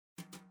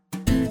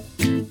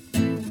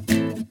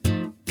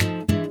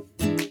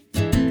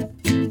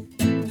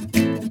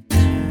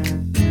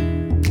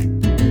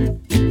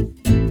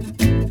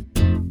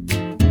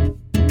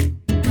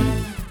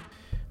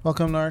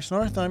Welcome to Arts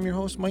North. I'm your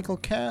host, Michael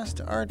Cast.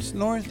 Arts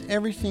North,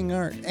 everything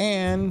art.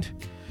 And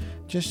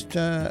just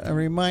a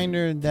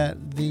reminder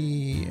that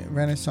the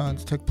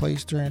Renaissance took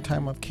place during a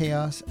time of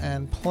chaos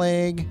and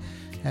plague.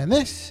 And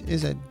this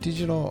is a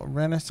digital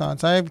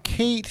Renaissance. I have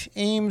Kate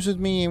Ames with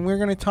me, and we're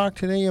going to talk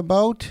today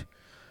about...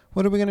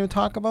 What are we going to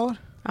talk about?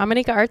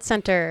 Amanika Arts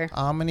Center.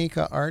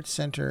 Amanika Arts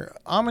Center.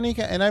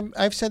 Amanika, and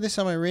I've said this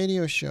on my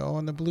radio show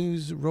on the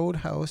Blues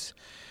Roadhouse,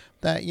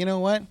 that, you know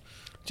what?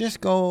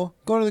 Just go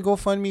to the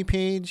GoFundMe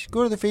page,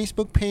 go to the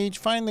Facebook page,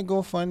 find the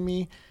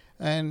GoFundMe,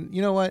 and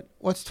you know what?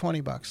 What's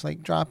 $20?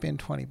 Like, drop in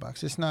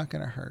 $20. It's not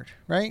going to hurt,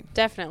 right?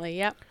 Definitely,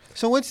 yep.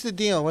 So what's the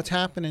deal? What's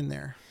happening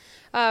there?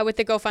 With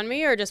the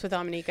GoFundMe or just with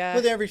Amanika?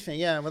 With everything,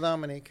 yeah, with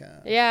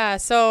Amanika. Yeah,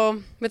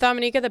 so with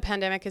Amanika, the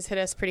pandemic has hit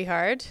us pretty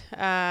hard.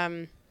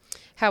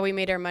 How we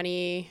made our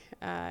money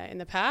in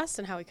the past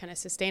and how we kind of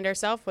sustained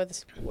ourselves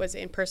was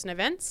in-person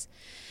events.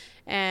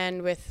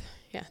 And with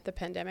the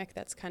pandemic,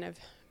 that's kind of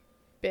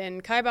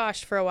been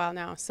kiboshed for a while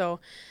now. So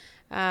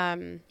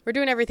we're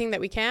doing everything that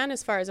we can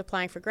as far as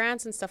applying for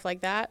grants and stuff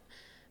like that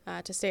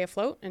to stay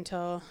afloat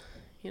until,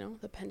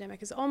 the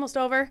pandemic is almost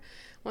over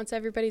once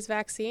everybody's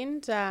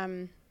vaccinated.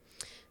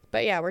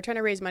 But yeah, we're trying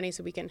to raise money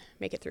so we can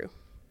make it through.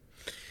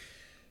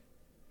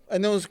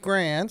 And those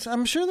grants,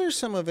 I'm sure there's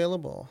some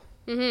available.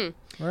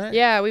 Mm-hmm. Right.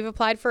 Yeah, we've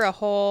applied for a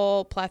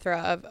whole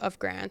plethora of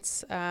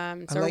grants.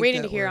 So we're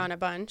waiting to hear on a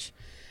bunch.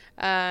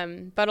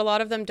 But a lot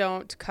of them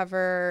don't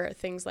cover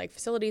things like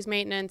facilities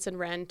maintenance and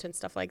rent and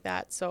stuff like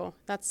that. So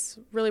that's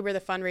really where the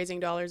fundraising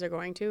dollars are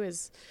going to,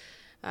 is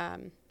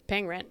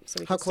paying rent so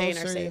we can stay in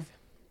our safe.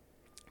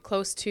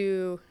 Close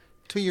to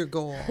your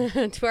goal.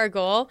 To our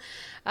goal.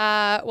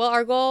 Well,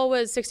 our goal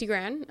was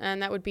 $60,000,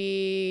 and that would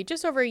be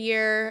just over a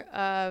year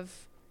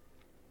of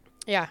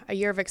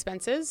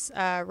expenses.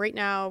 Right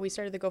now, we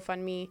started the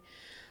GoFundMe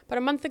about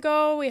a month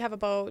ago. We have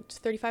about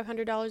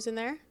 $3,500 in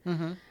there.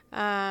 Mm-hmm.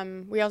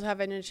 We also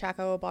have an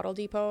Nechako Bottle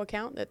Depot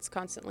account that's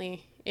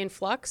constantly in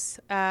flux.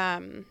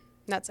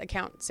 That's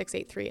account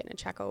 683 at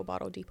Nechako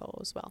Bottle Depot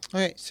as well.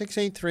 Okay,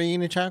 683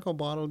 Nechako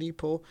Bottle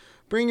Depot.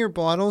 Bring your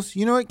bottles.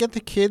 You know what? Get the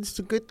kids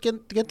to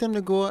get them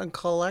to go out and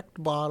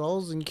collect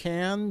bottles and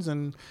cans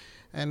and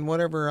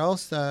whatever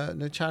else the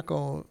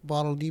Nechako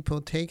Bottle Depot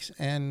takes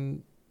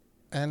and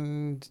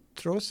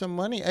throw some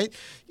money.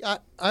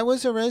 I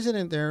was a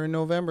resident there in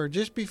November,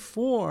 just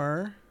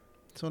before,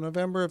 so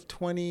November of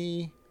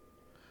 2019.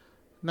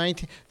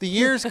 The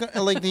year's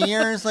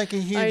like a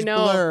huge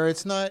blur.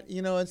 It's not,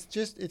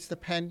 it's the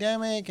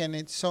pandemic and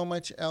it's so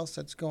much else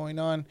that's going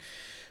on,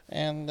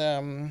 and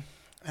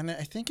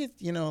I think it,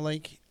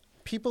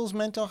 people's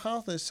mental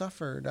health has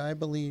suffered, I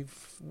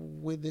believe,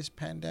 with this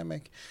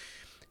pandemic,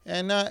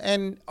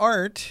 and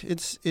art.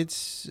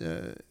 It's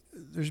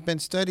there's been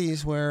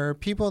studies where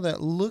people that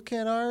look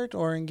at art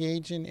or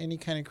engage in any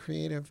kind of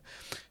creative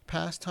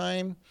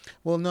pastime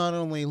will not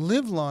only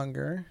live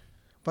longer,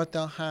 but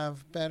they'll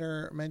have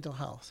better mental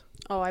health.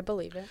 Oh, I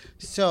believe it.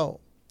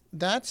 So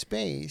that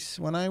space,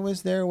 when I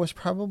was there, was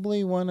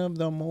probably one of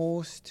the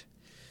most...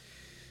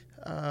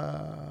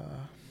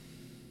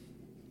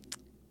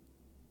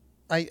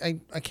 I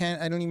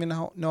don't even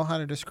know how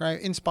to describe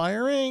it.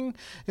 Inspiring.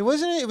 It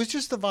was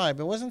just the vibe.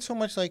 It wasn't so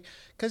much like,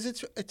 because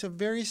it's a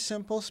very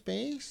simple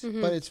space,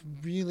 mm-hmm. but it's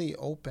really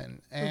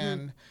open.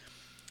 And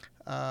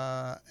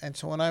and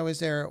so when I was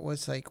there, it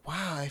was like,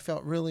 wow, I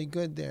felt really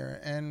good there.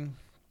 And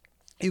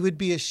it would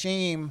be a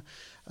shame,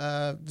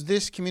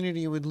 this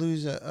community would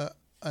lose an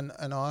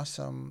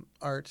awesome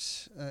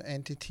arts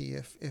entity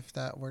if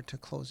that were to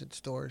close its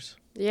doors.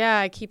 Yeah,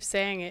 I keep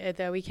saying it,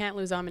 that we can't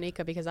lose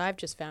Amanika because I've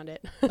just found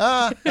it.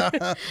 And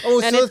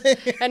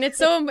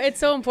it's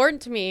so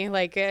important to me.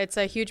 Like, it's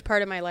a huge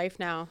part of my life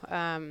now.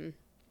 I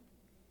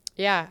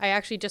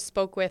actually just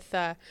spoke with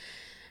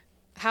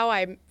how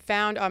I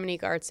found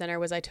Amanika Arts Center.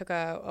 Was I took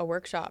a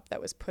workshop that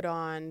was put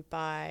on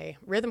by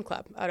Rhythm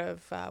Club out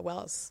of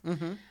Wells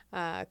mm-hmm.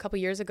 A couple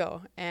years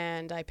ago,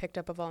 and I picked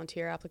up a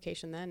volunteer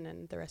application then,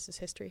 and the rest is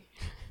history.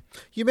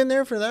 You've been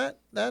there for that?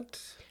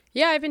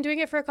 Yeah, I've been doing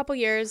it for a couple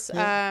years.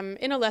 Yeah.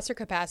 In a lesser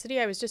capacity.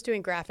 I was just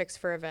doing graphics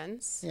for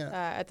events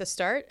at the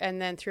start,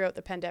 and then throughout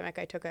the pandemic,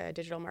 I took a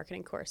digital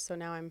marketing course. So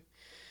now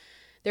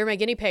they're my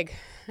guinea pig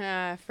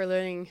for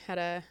learning how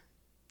to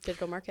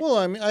digital market. Well,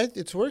 I mean,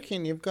 it's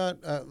working. You've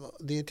got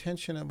the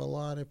attention of a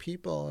lot of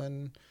people,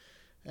 and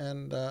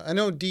I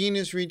know Dean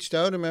has reached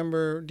out.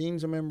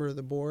 Dean's a member of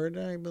the board,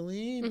 I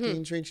believe. Mm-hmm.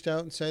 Dean's reached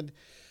out and said,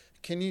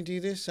 "Can you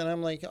do this?" And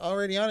I'm like,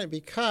 already on it,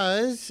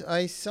 because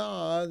I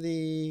saw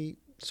the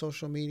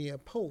social media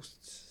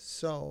posts.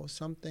 So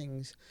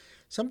something's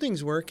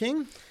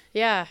working.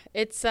 Yeah,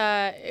 it's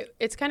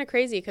kind of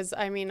crazy because,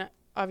 I mean,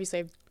 obviously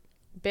I've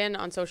been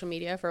on social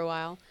media for a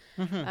while,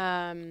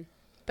 mm-hmm.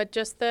 But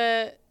just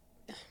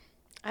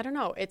I don't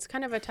know, it's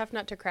kind of a tough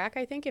nut to crack,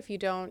 I think, if you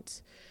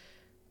don't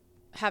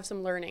have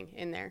some learning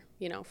in there,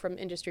 from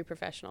industry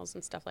professionals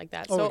and stuff like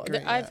that.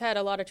 I've had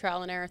a lot of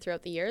trial and error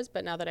throughout the years,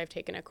 but now that I've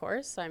taken a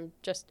course, I'm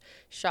just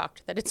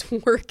shocked that it's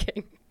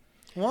working.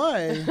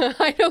 Why?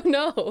 I don't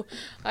know.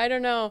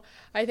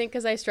 I think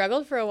because I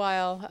struggled for a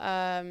while,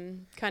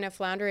 kind of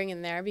floundering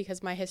in there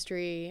because my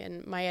history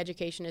and my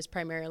education is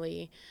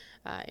primarily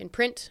in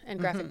print and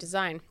graphic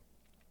design.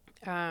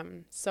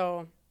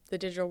 So the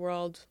digital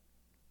world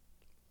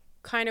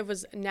kind of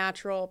was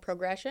natural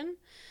progression,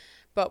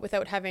 but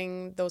without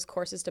having those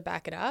courses to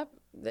back it up,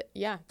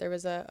 there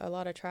was a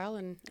lot of trial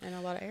and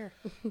a lot of error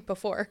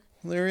before.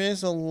 There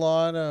is a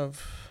lot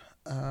of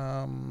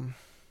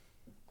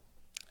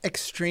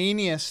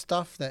extraneous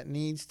stuff that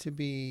needs to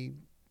be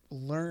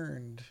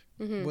learned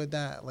with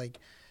that.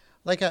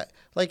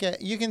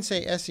 You can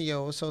say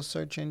SEO, so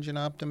search engine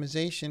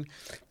optimization,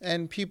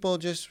 and people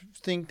just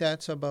think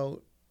that's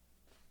about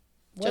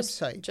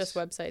websites. Just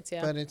websites,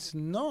 yeah. But it's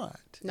not.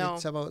 No.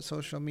 It's about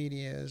social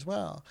media as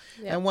well.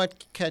 Yeah. And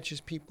what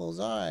catches people's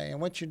eye and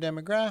what your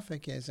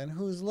demographic is and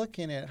who's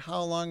looking at it,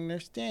 how long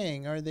they're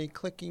staying. Are they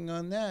clicking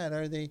on that?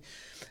 Are they,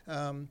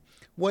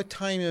 what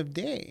time of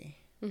day?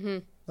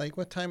 Like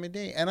what time of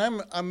day? And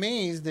I'm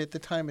amazed at the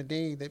time of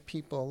day that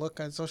people look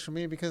on social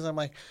media because I'm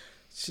like,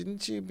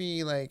 shouldn't you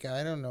be like,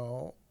 I don't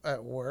know,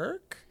 at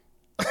work?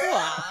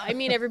 Well, I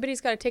mean,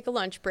 everybody's got to take a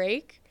lunch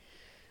break.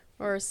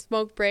 Or a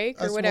smoke break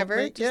or whatever.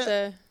 Break,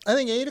 I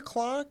think 8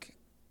 o'clock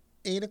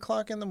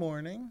in the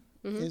morning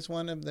is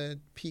one of the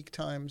peak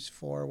times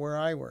for where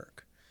I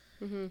work.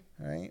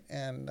 Right?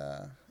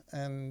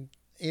 And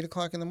 8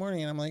 o'clock in the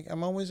morning, and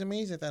I'm always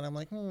amazed at that. I'm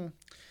like,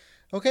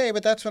 okay,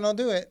 but that's when I'll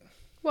do it.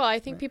 Well, I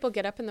think people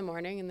get up in the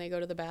morning and they go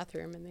to the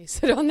bathroom and they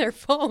sit on their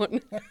phone.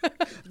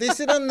 They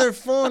sit on their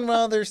phone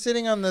while they're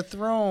sitting on the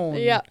throne.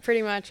 Yeah,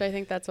 pretty much. I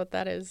think that's what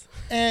that is.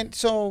 And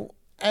so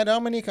at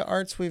Dominica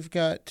Arts, we've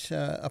got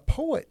a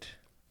poet.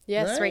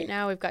 Yes, right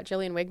now we've got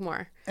Jillian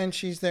Wigmore. And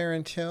she's there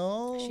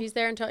until? She's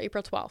there until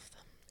April 12th.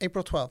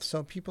 April 12th.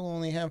 So people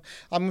only have,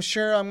 I'm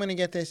sure I'm going to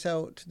get this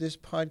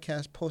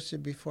podcast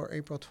posted before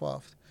April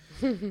 12th.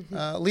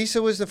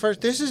 Lisa was the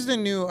first. This is the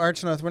new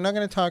Arts North. We're not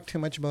going to talk too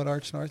much about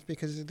Arts North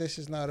because this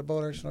is not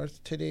about Arts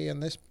North today in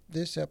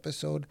this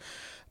episode.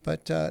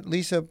 But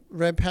Lisa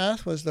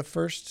Redpath was the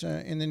first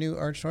in the new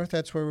Arts North.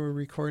 That's where we're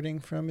recording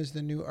from, is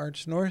the new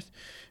Arts North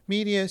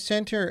Media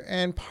Center.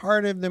 And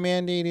part of the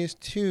mandate is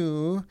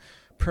to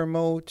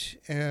promote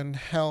and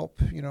help,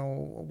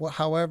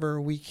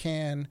 however we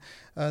can,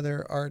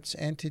 other arts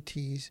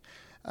entities.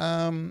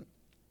 And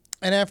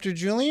after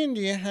Jillian,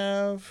 do you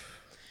have...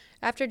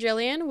 After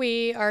Jillian,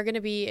 we are going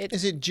to be...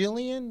 Is it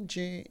Jillian?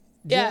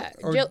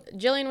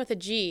 Jillian with a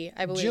G,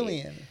 I believe.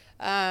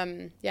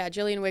 Jillian.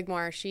 Jillian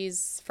Wigmore.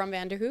 She's from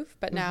Vanderhoof,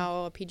 but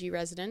now a PG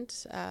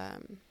resident,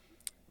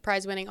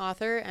 prize-winning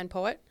author and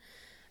poet.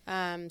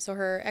 So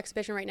her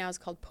exhibition right now is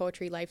called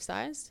Poetry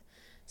Life-Sized.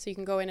 So you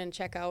can go in and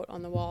check out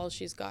on the walls.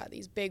 She's got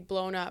these big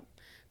blown-up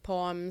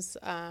poems.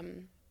 So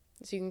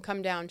you can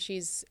come down.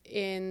 She's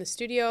in the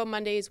studio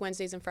Mondays,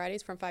 Wednesdays, and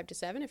Fridays from 5 to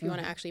 7 if you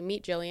want to actually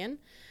meet Jillian.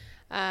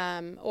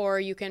 Or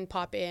you can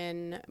pop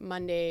in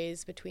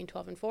Mondays between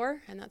 12 and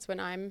 4, and that's when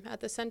I'm at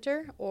the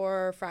center,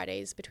 or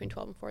Fridays between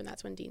 12 and 4, and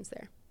that's when Dean's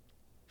there.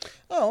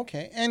 Oh,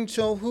 okay. And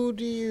so who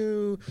do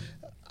you...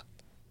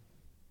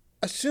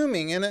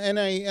 Assuming, and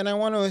I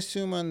want to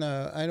assume on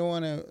the... I don't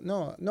want to...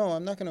 No,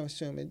 I'm not going to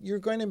assume it. You're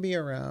going to be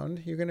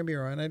around.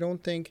 I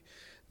don't think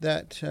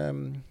that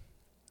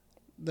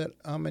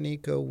that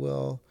Dominica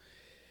will...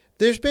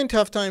 There's been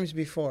tough times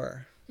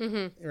before,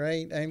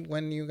 right? And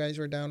when you guys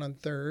were down on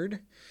 3rd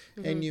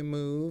and you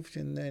moved,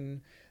 and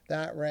then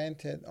that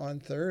rent on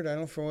 3rd, I don't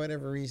know, for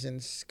whatever reason,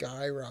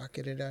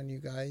 skyrocketed on you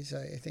guys.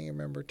 I think I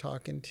remember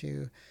talking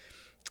to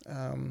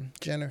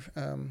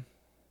Jennifer.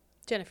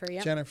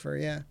 Jennifer,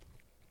 yeah.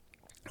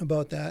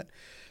 About that.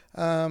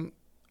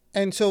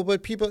 And so,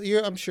 but people,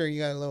 I'm sure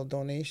you got a little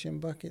donation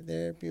bucket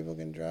there people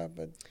can drop.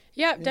 But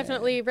yeah,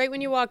 definitely. Right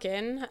when you walk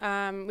in,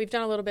 we've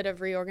done a little bit of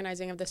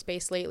reorganizing of the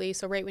space lately.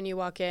 So right when you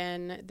walk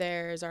in,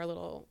 there's our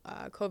little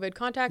COVID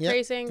contact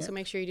tracing. So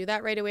make sure you do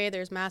that right away.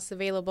 There's masks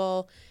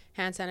available,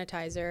 hand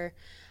sanitizer.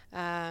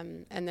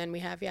 And then we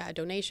have, a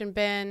donation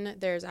bin.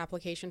 There's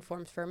application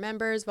forms for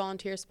members,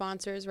 volunteer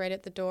sponsors right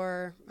at the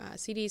door,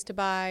 CDs to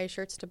buy,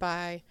 shirts to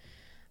buy.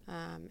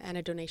 And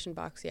a donation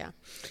box,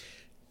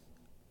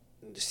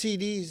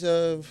 CDs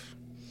of...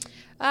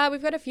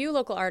 we've got a few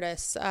local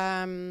artists.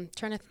 Trying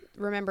to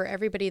remember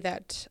everybody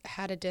that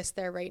had a disc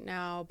there right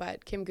now,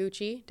 but Kim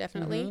Gucci,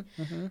 definitely.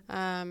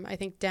 I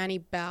think Danny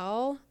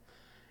Bell.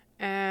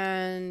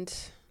 And...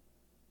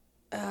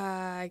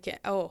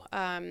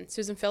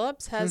 Susan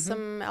Phillips has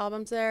some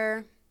albums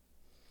there.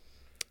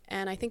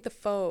 And I think the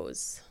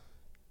Foes.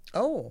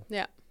 Oh.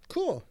 Yeah.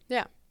 Cool.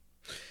 Yeah.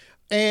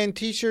 And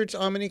T-shirts,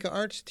 Dominica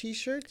Arts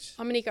T-shirts?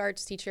 Dominica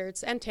Arts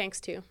T-shirts and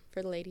tanks too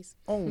for the ladies.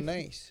 Oh,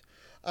 nice.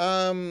 We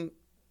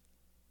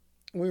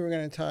were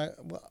going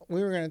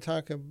to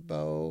talk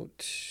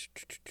about...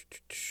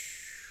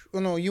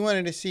 Well, no, you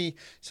wanted to see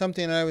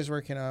something I was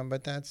working on,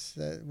 but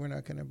we're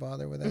not going to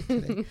bother with that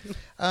today.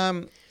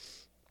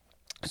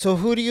 So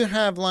who do you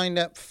have lined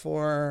up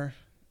for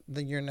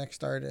your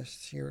next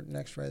artist, your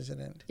next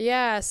resident?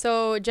 Yeah,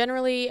 so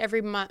generally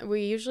every month,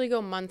 we usually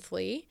go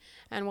monthly,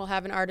 and we'll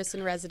have an artist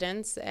in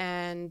residence,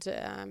 and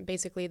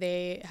basically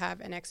they have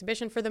an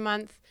exhibition for the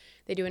month.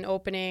 They do an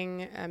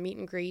opening, a meet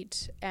and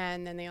greet,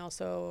 and then they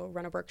also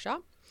run a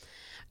workshop.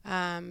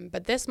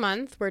 But this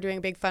month we're doing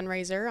a big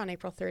fundraiser on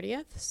April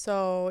 30th.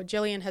 So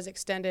Jillian has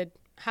extended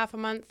half a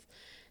month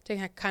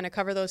to kind of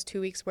cover those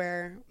 2 weeks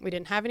where we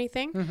didn't have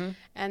anything.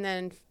 And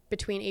then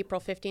between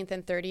April 15th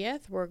and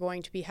 30th, we're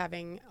going to be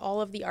having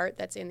all of the art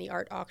that's in the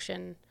art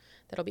auction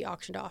that'll be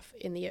auctioned off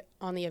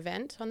on the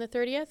event on the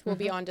 30th will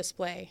be on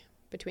display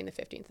between the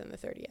 15th and the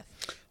 30th.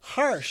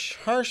 Harsh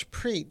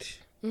Preet.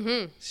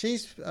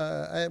 She's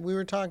we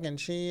were talking.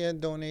 She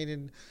had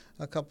donated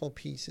a couple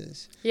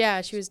pieces.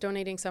 Yeah, she was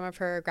donating some of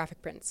her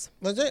graphic prints.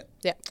 Was it?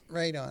 Yeah.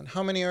 Right on.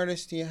 How many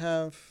artists do you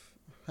have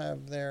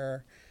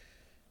their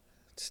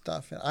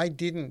stuff? I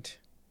didn't.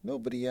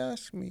 Nobody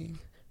asked me.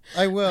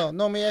 I will.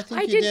 No, I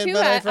think you did, too.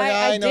 but I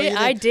forgot. I know you did.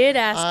 I did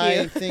ask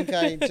you. I think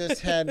I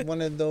just had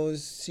one of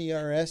those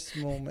CRS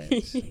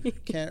moments.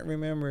 Can't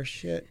remember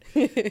shit.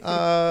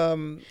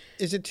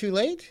 Is it too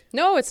late?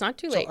 No, it's not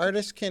too late. So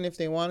artists can, if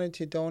they wanted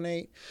to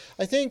donate.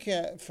 I think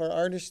for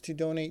artists to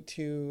donate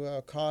to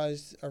a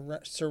cause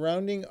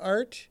surrounding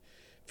art,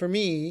 for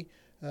me,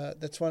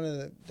 that's one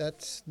of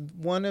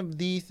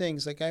the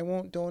things. Like I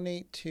won't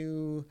donate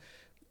to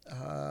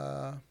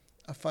a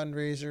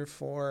fundraiser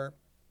for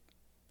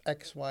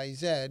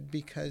XYZ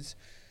because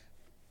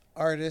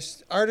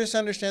artists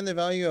understand the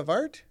value of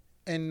art,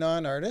 and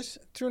non-artists,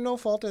 through no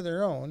fault of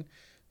their own,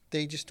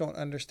 they just don't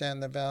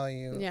understand the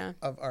value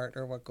of art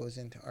or what goes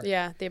into art.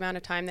 Yeah, the amount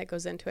of time that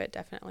goes into it,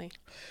 definitely.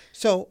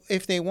 So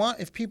if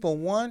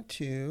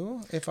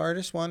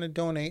artists want to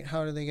donate,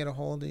 how do they get a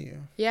hold of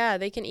you? Yeah,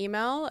 they can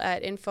email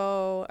at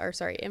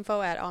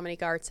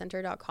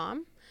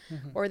info@almanegaartcenter.com.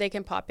 Or they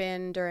can pop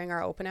in during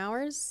our open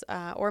hours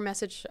or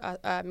message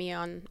me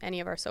on any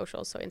of our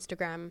socials. So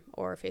Instagram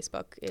or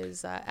Facebook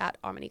is at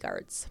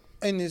 @AmaniGards.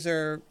 And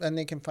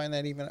they can find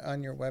that even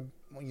on your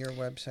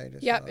website as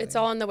well. Yep, it's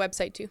all on the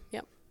website too.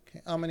 Yep. Okay,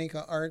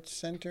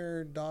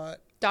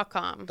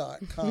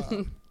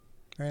 AlmanegaArtCenter.com.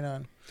 Right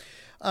on.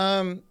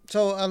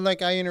 So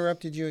I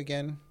interrupted you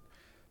again.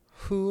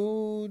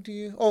 Who do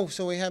you? Oh,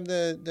 so we have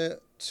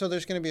so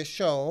there's going to be a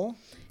show.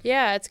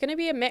 Yeah, it's going to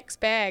be a mixed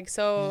bag.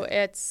 So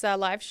it's a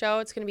live show.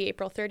 It's going to be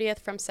April 30th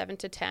from 7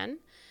 to 10.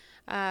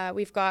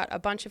 We've got a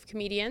bunch of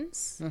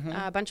comedians,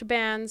 a bunch of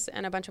bands,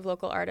 and a bunch of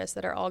local artists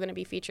that are all going to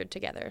be featured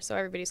together. So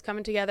everybody's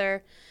coming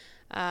together,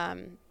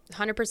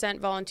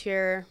 100%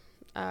 volunteer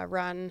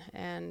run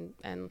and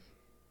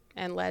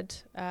led.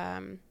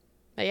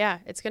 But yeah,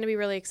 it's going to be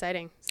really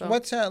exciting. So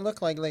what's that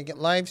look like? Like a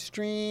live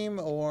stream,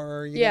 or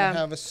are you going to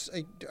have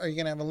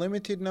a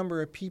limited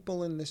number of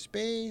people in the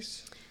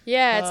space?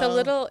 Yeah, it's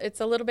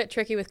a little bit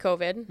tricky with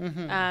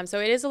COVID. So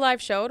it is a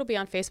live show. It'll be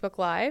on Facebook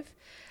Live.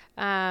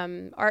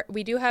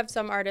 We do have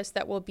some artists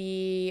that will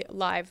be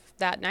live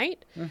that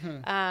night.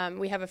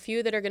 We have a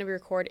few that are going to be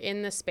recorded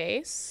in the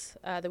space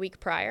the week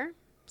prior,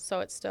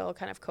 so it's still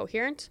kind of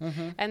coherent.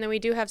 And then we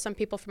do have some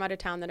people from out of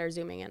town that are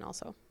Zooming in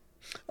also.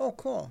 Oh,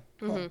 cool.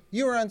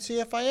 You were on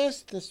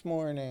CFIS this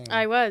morning.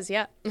 I was,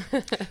 yeah.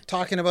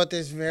 Talking about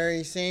this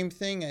very same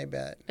thing, I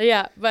bet.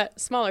 Yeah, but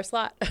smaller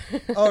slot.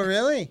 Oh,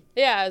 really?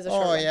 Yeah, as a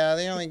short one. Yeah,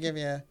 they only give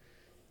you,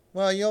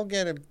 you'll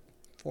get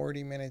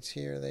 40 minutes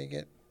here. They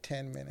get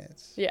 10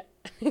 minutes. Yeah.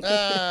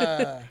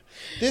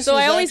 So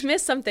I always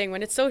miss something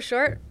when it's so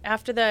short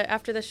after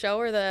the show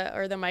or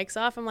the mic's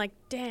off. I'm like,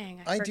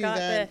 dang, I forgot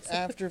this.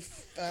 I do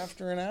that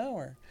after an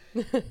hour.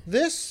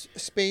 This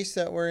space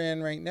that we're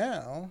in right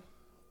now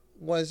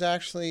was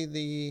actually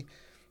the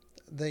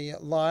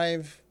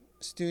live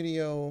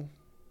studio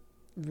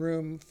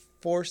room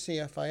for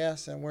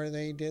CFIS, and where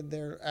they did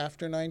their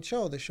after 9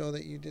 show, the show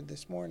that you did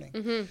this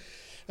morning.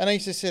 And I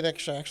used to sit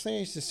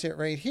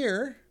right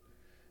here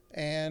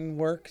and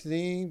work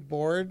the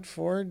board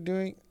for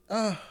doing.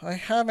 I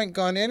haven't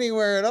gone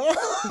anywhere at all.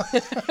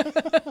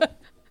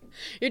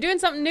 You're doing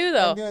something new,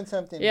 though. I'm doing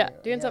something new. Yeah,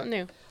 doing something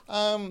new.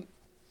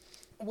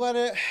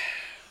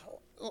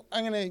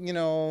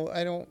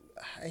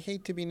 I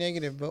hate to be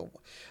negative, but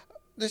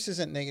this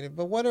isn't negative.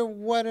 But what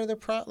are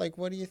the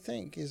what do you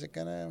think? Is it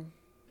gonna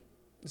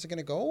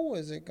go?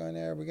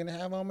 Are we gonna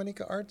have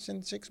Almaneга Arts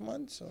in 6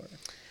 months? Or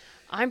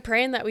I'm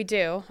praying that we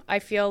do. I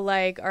feel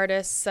like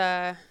artists,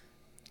 we're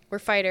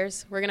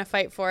fighters. We're gonna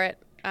fight for it.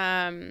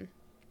 I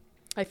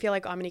feel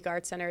like Almanega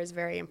Arts Center is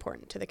very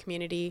important to the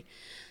community,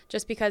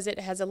 just because it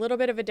has a little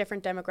bit of a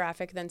different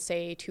demographic than,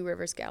 say, Two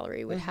Rivers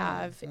Gallery would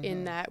have,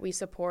 in that we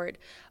support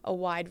a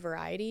wide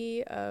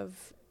variety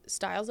of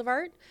styles of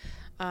art.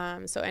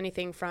 So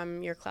anything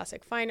from your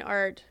classic fine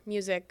art,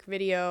 music,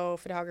 video,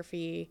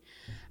 photography,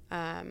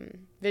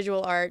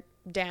 visual art,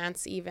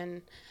 dance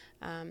even.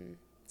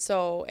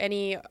 So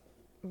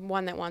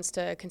anyone that wants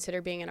to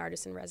consider being an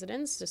artist in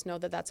residence, just know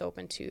that that's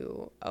open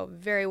to a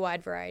very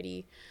wide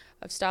variety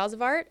of styles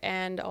of art.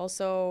 And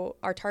also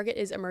our target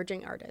is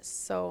emerging artists.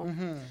 So,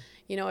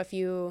 if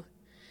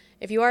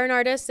if you are an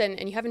artist and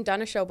you haven't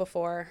done a show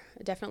before,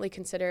 definitely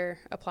consider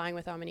applying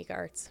with Dominica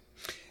Arts.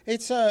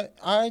 It's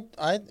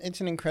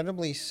it's an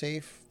incredibly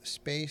safe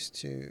space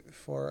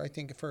for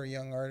a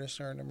young artist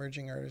or an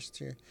emerging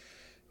artist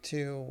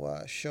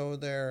to show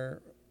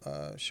their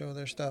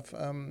stuff.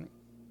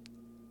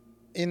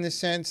 In the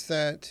sense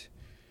that,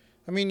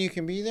 I mean, you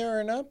can be there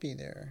or not be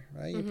there,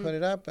 right? You put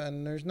it up,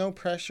 and there's no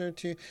pressure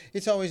to.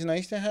 It's always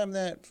nice to have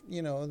that,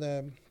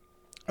 the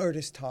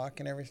artist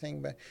talk and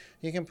everything, but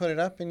you can put it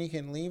up and you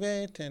can leave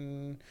it,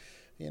 and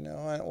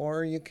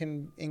or you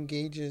can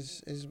engage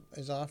as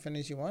often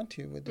as you want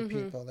to with the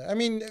people there. I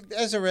mean,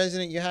 as a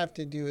resident, you have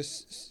to do a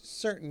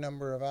certain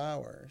number of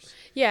hours.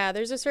 Yeah,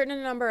 there's a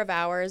certain number of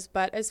hours,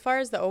 but as far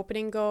as the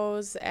opening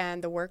goes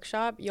and the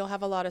workshop, you'll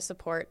have a lot of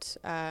support.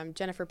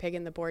 Jennifer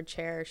Piggin, the board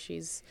chair,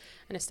 she's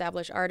an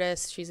established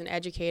artist, she's an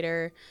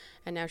educator,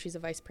 and now she's a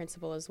vice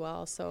principal as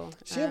well. So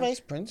is she a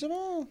vice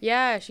principal?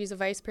 Yeah, she's a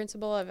vice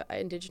principal of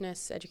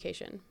Indigenous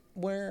education.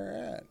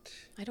 Where at?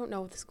 I don't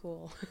know the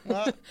school.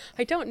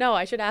 I don't know.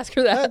 I should ask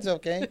her that. That's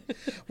okay.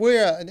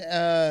 We're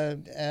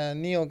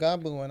Neil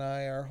Gabu and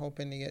I are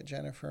hoping to get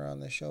Jennifer on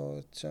the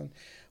show soon.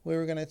 We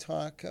were going to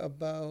talk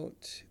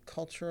about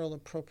cultural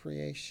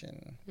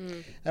appropriation.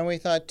 And we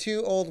thought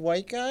 2 old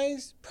white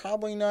guys,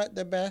 probably not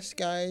the best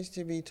guys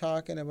to be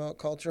talking about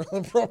cultural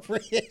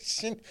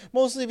appropriation,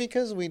 mostly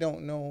because we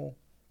don't know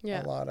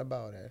a lot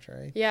about it,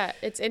 right? Yeah,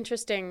 it's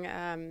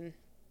interesting.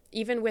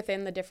 Even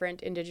within the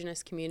different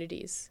Indigenous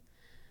communities,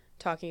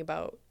 talking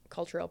about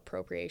cultural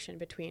appropriation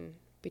between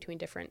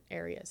different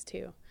areas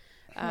too.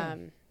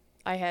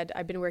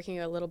 I've been working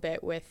a little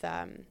bit with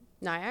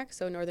NIAC,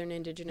 so Northern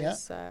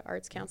Indigenous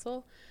Arts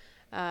Council,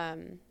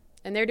 and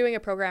they're doing a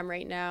program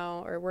right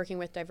now, or working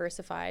with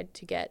Diversified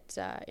to get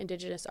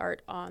Indigenous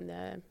art on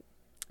the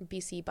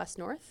BC Bus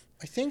North.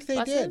 I think they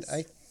buses.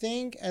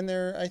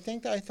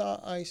 did. I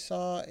thought I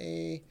saw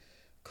a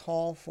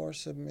call for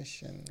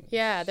submission.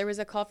 Yeah, there was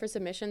a call for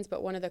submissions,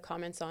 but one of the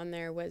comments on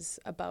there was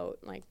about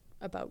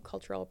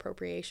cultural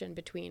appropriation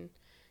between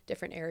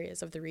different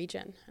areas of the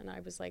region, and I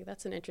was like,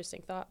 that's an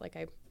interesting thought. Like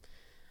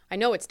I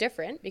know it's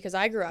different because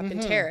I grew up in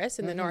Terrace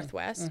in the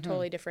Northwest,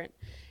 totally different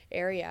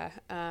area,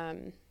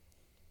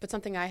 but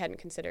something I hadn't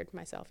considered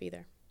myself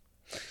either.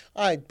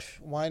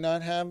 Why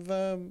not have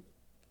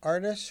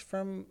artists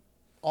from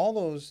all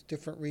those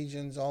different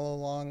regions all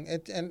along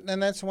it, and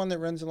that's one that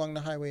runs along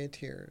the Highway of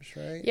Tears,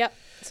 right? Yep.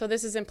 So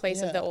this is in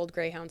place of the old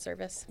Greyhound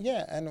service.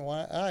 Yeah, and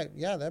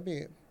that'd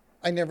be.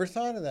 I never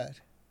thought of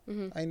that.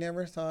 I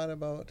never thought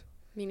about.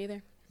 Me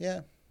neither.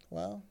 Yeah.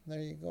 Well,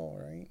 there you go.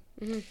 Right.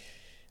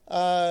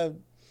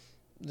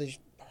 They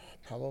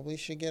probably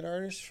should get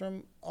artists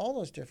from all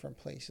those different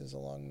places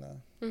along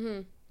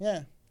the.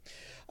 Yeah.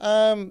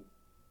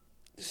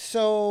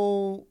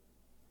 So.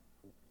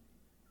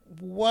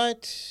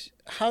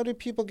 How do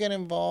people get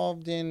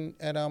involved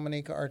at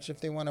Almanica Arts if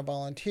they want to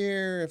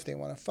volunteer, if they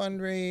want to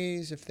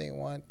fundraise, if they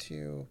want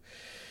to?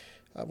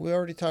 We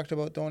already talked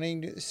about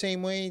donating.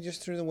 Same way,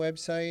 just through the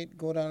website,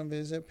 go down and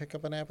visit, pick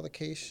up an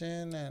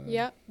application,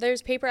 and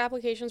there's paper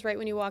applications right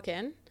when you walk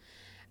in.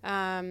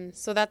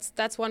 So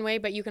that's one way,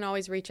 but you can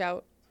always reach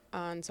out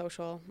on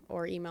social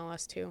or email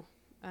us too.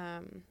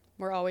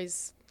 We're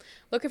always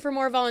looking for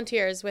more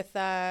volunteers. With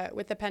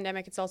the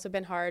pandemic, it's also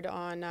been hard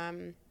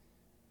on.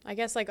 I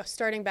guess like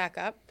starting back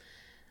up,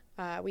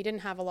 we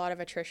didn't have a lot of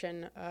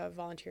attrition of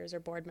volunteers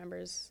or board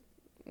members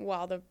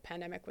while the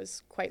pandemic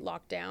was quite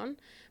locked down.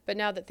 But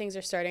now that things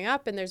are starting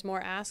up and there's more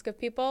ask of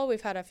people,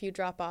 we've had a few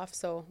drop off.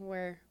 So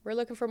we're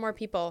looking for more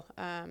people.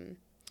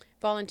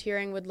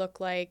 Volunteering would look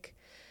like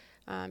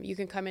you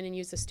can come in and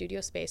use the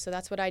studio space. So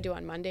that's what I do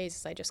on Mondays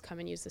is I just come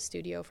and use the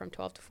studio from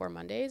 12 to 4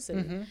 Mondays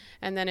and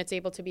then it's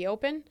able to be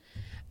open.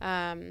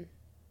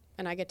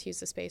 And I get to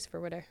use the space for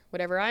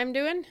whatever I'm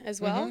doing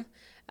as well.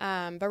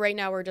 But right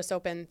now we're just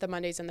open the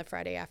Mondays and the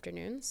Friday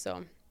afternoons.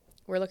 So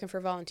we're looking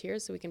for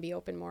volunteers so we can be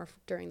open more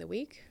during the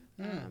week.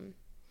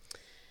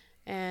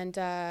 And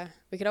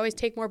we could always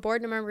take more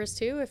board members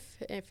too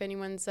if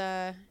anyone's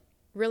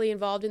really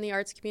involved in the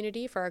arts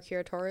community for our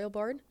curatorial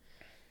board.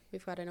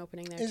 We've got an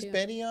opening there too. Is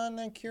Betty on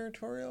the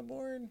curatorial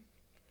board?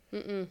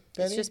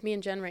 It's just me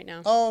and Jen right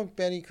now. Oh,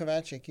 Betty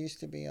Kovacic used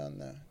to be on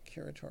the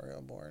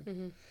curatorial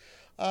board.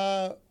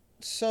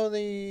 So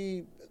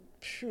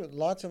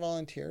lots of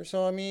volunteers.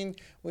 So, I mean,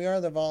 we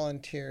are the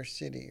volunteer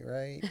city,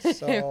 right?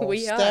 So we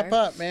step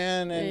are. up,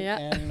 man,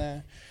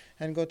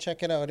 and go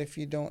check it out. If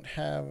you don't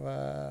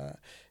have,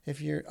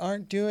 if you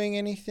aren't doing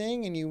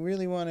anything and you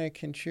really want to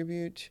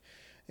contribute,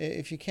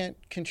 if you can't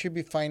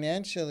contribute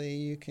financially,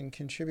 you can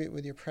contribute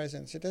with your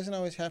presence. It doesn't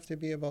always have to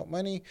be about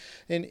money.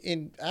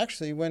 And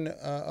actually, when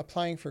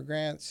applying for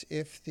grants,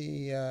 if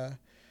the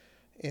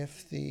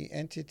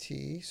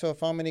entity, so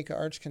if Almanica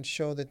Arts can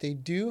show that they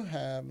do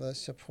have the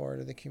support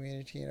of the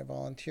community in a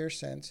volunteer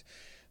sense,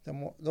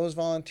 those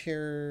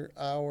volunteer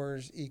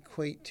hours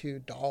equate to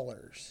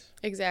dollars.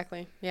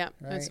 Exactly. Yeah.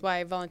 Right. That's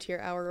why volunteer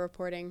hour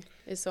reporting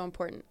is so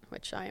important,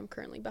 which I am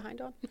currently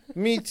behind on.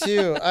 Me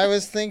too. I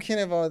was thinking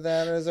about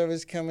that as I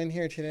was coming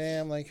here today.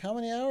 I'm like, how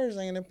many hours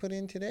am I going to put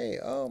in today?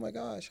 Oh my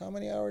gosh, how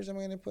many hours am I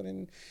going to put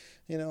in?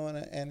 You know,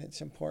 and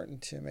it's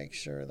important to make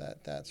sure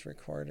that that's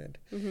recorded.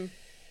 Mm-hmm.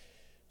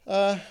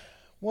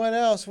 What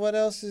else? What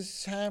else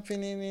is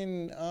happening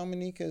in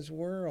Amanika's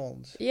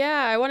world?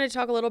 Yeah, I wanted to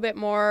talk a little bit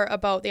more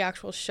about the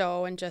actual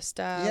show and just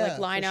like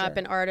lineup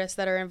and artists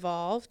that are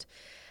involved.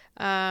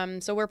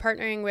 So we're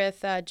partnering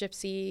with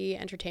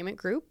Gypsy Entertainment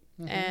Group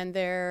and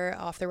their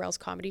Off the Rails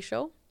comedy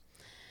show.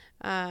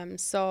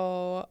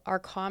 So our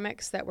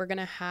comics that we're going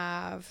to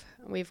have,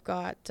 we've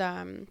got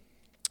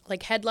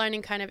like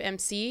headlining kind of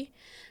MC.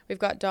 We've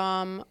got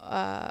Dom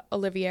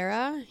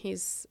Oliveira.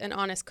 He's an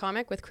honest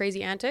comic with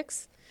crazy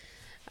antics.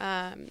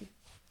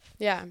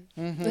 Yeah.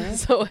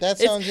 So that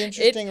sounds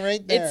interesting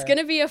right there. It's going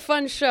to be a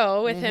fun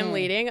show with him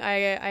leading.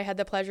 I had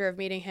the pleasure of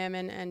meeting him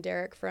and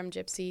Derek from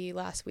Gypsy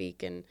last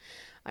week, and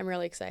I'm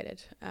really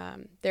excited.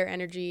 Their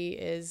energy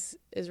is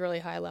really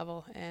high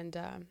level, and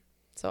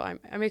so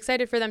I'm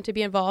excited for them to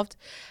be involved.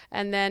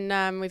 And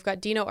then we've got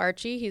Dino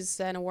Archie.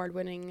 He's an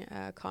award-winning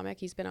comic.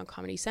 He's been on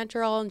Comedy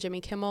Central and Jimmy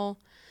Kimmel.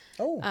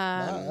 Oh,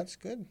 wow, that's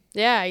good.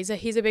 Yeah,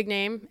 he's a big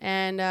name.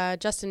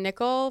 And Justin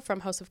Nickel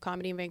from House of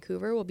Comedy in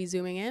Vancouver will be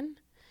zooming in.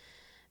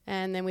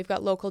 And then we've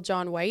got local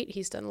John White.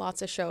 He's done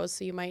lots of shows,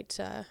 so you might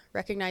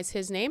recognize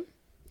his name.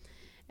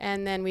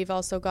 And then we've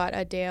also got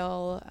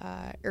Dale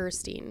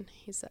Erstein.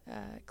 He's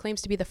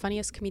claims to be the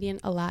funniest comedian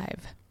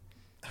alive.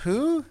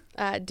 Who?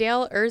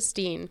 Dale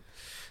Erstein.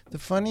 The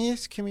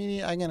funniest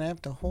comedian. I'm gonna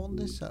have to hold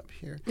this up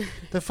here.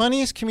 The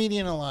funniest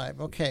comedian alive.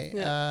 Okay.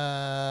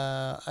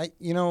 Yeah.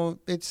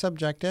 It's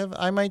subjective.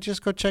 I might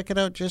just go check it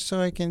out just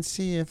so I can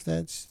see if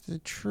that's the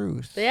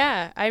truth.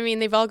 Yeah. I mean,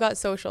 they've all got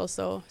social,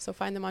 so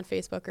find them on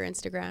Facebook or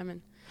Instagram.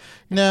 And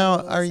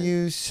now, are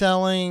you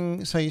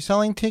selling? So, are you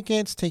selling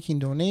tickets? Taking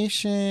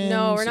donations?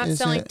 No, we're not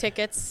selling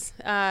tickets.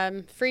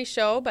 Free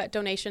show, but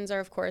donations are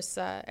of course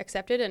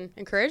accepted and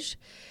encouraged.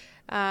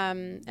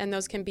 And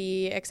those can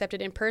be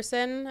accepted in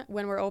person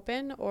when we're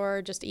open,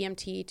 or just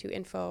EMT to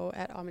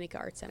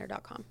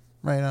info@amanikaartscenter.com.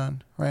 Right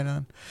on.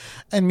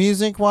 And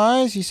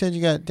music-wise, you said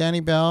you got Danny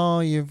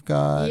Bell, you've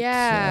got...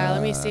 Yeah,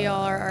 let me see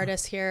all our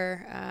artists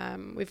here.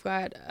 We've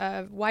got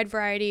a wide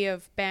variety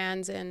of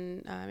bands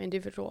and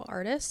individual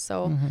artists.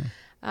 So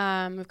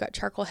we've got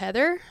Charcoal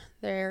Heather,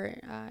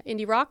 they're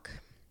indie rock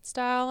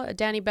style.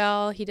 Danny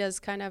Bell, he does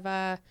kind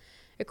of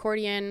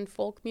accordion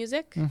folk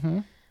music.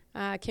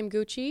 Kim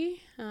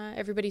Gucci,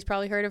 everybody's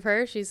probably heard of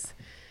her. She's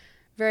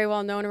very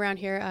well known around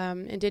here,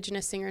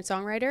 Indigenous singer and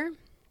songwriter.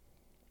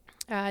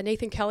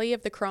 Nathan Kelly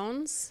of the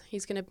Crones,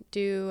 he's going to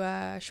do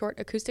a short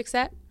acoustic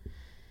set.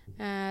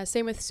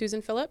 Same with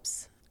Susan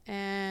Phillips.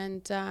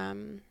 And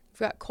we've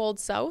got Cold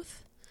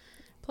South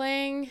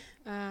playing.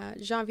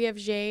 Genevieve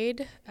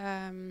Jade,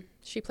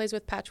 she plays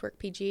with Patchwork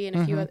PG and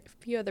a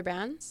few other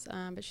bands,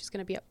 but she's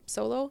going to be up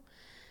solo.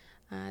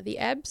 The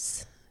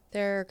Ebbs,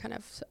 they're kind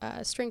of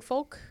string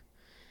folk.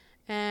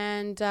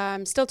 And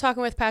I'm still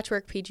talking with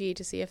Patchwork PG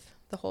to see if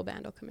the whole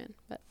band will come in,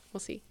 but we'll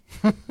see.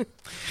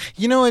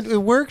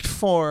 It worked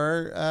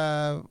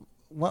for,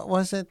 what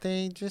was it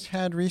they just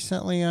had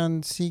recently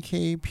on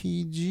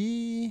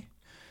CKPG?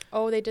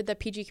 Oh, they did the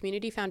PG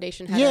Community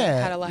Foundation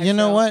had a live show. You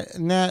know what?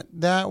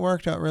 That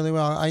worked out really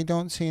well. I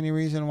don't see any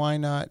reason why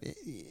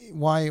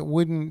it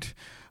wouldn't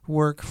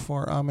work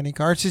for Amanika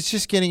Arts. It's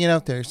just getting it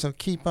out there. So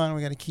keep on.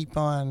 We got to keep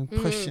on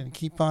pushing.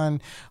 Keep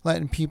on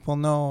letting people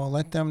know.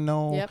 Let them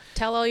know. Yep.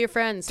 Tell all your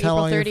friends. Tell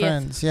April all 30th. your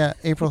friends. Yeah,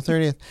 April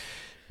 30th.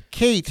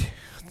 Kate,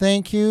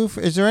 thank you.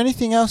 Is there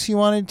anything else you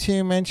wanted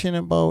to mention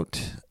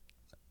about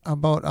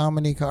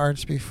Amanika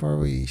Arts before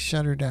we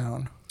shut her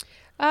down?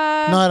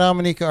 Not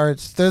Amanika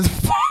Arts. The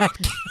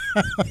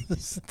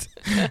podcast.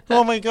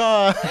 Oh my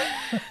God.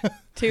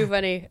 Too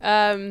funny.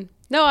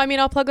 No, I mean,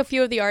 I'll plug a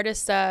few of the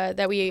artists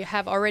that we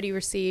have already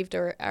received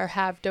or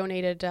have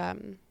donated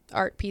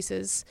art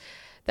pieces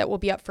that will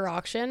be up for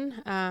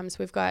auction. So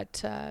we've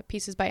got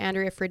pieces by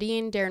Andrea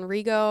Fredine, Darren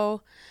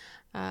Rigo,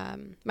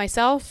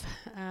 myself.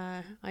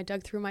 I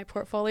dug through my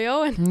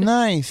portfolio and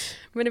nice.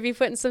 I'm going to be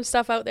putting some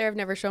stuff out there. I've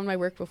never shown my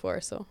work before,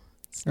 so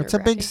it's a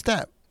big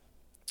step.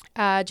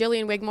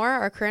 Jillian Wigmore,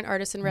 our current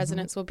artist in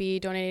residence, will be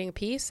donating a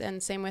piece,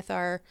 and same with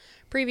our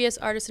previous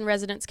artist in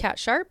residence, Kat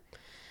Sharp.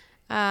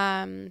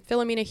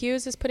 Philomena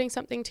Hughes is putting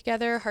something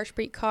together.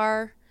 Harshpreet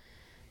Kaur.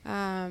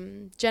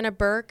 Jenna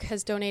Burke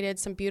has donated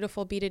some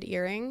beautiful beaded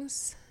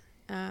earrings.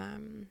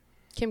 Kim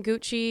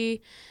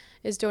Gucci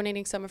is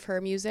donating some of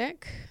her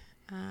music.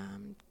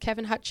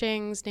 Kevin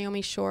Hutchings,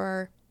 Naomi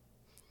Shore,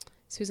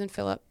 Susan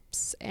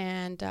Phillips,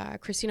 and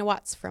Christina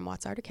Watts from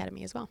Watts Art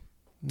Academy as well.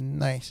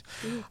 Nice.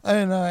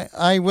 And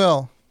I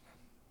will.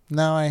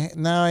 Now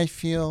I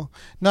feel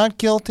not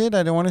guilted.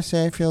 I don't want to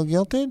say I feel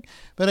guilted,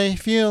 but I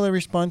feel a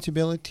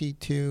responsibility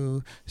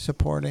to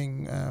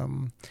supporting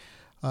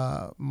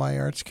my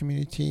arts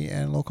community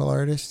and local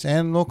artists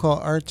and local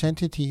arts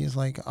entities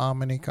like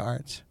Amanika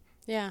Arts.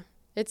 Yeah.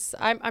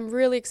 I'm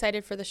really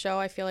excited for the show.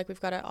 I feel like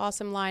we've got an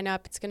awesome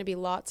lineup. It's going to be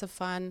lots of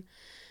fun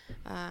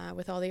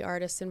with all the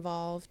artists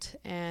involved.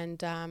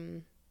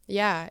 And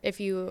if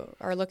you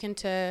are looking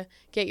to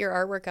get your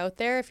artwork out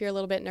there, if you're a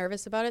little bit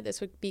nervous about it,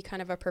 this would be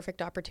kind of a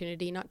perfect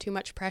opportunity. Not too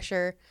much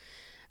pressure.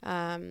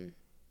 And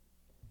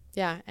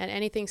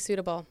anything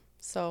suitable.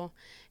 So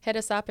hit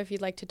us up if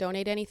you'd like to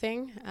donate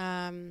anything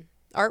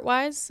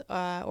art-wise,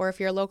 or if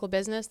you're a local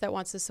business that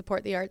wants to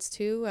support the arts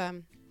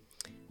too.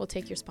 We'll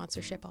take your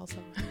sponsorship also.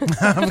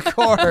 Of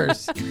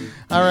course.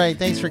 All right.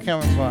 Thanks for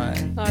coming by.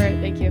 All right.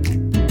 Thank you.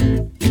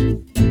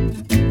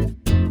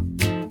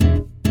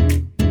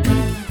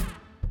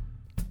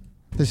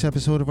 This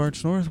episode of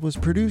Arts North was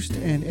produced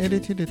and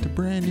edited at the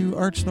brand new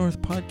Arts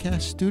North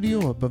podcast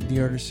studio above the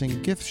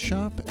Artisan Gift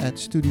Shop at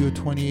Studio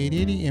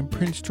 2880 in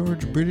Prince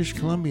George, British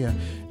Columbia.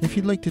 If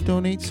you'd like to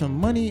donate some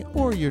money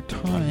or your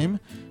time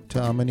to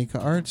Almanica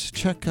Arts,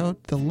 check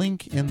out the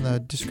link in the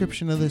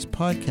description of this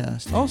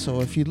podcast. Also,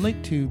 if you'd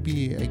like to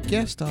be a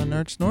guest on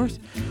Arts North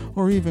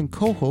or even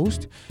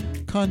co-host,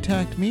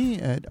 contact me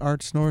at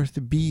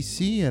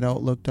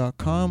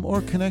artsnorthbc@outlook.com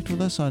or connect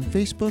with us on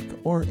Facebook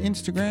or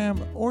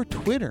Instagram or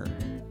Twitter.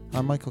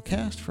 I'm Michael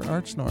Cast for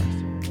Arts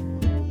North.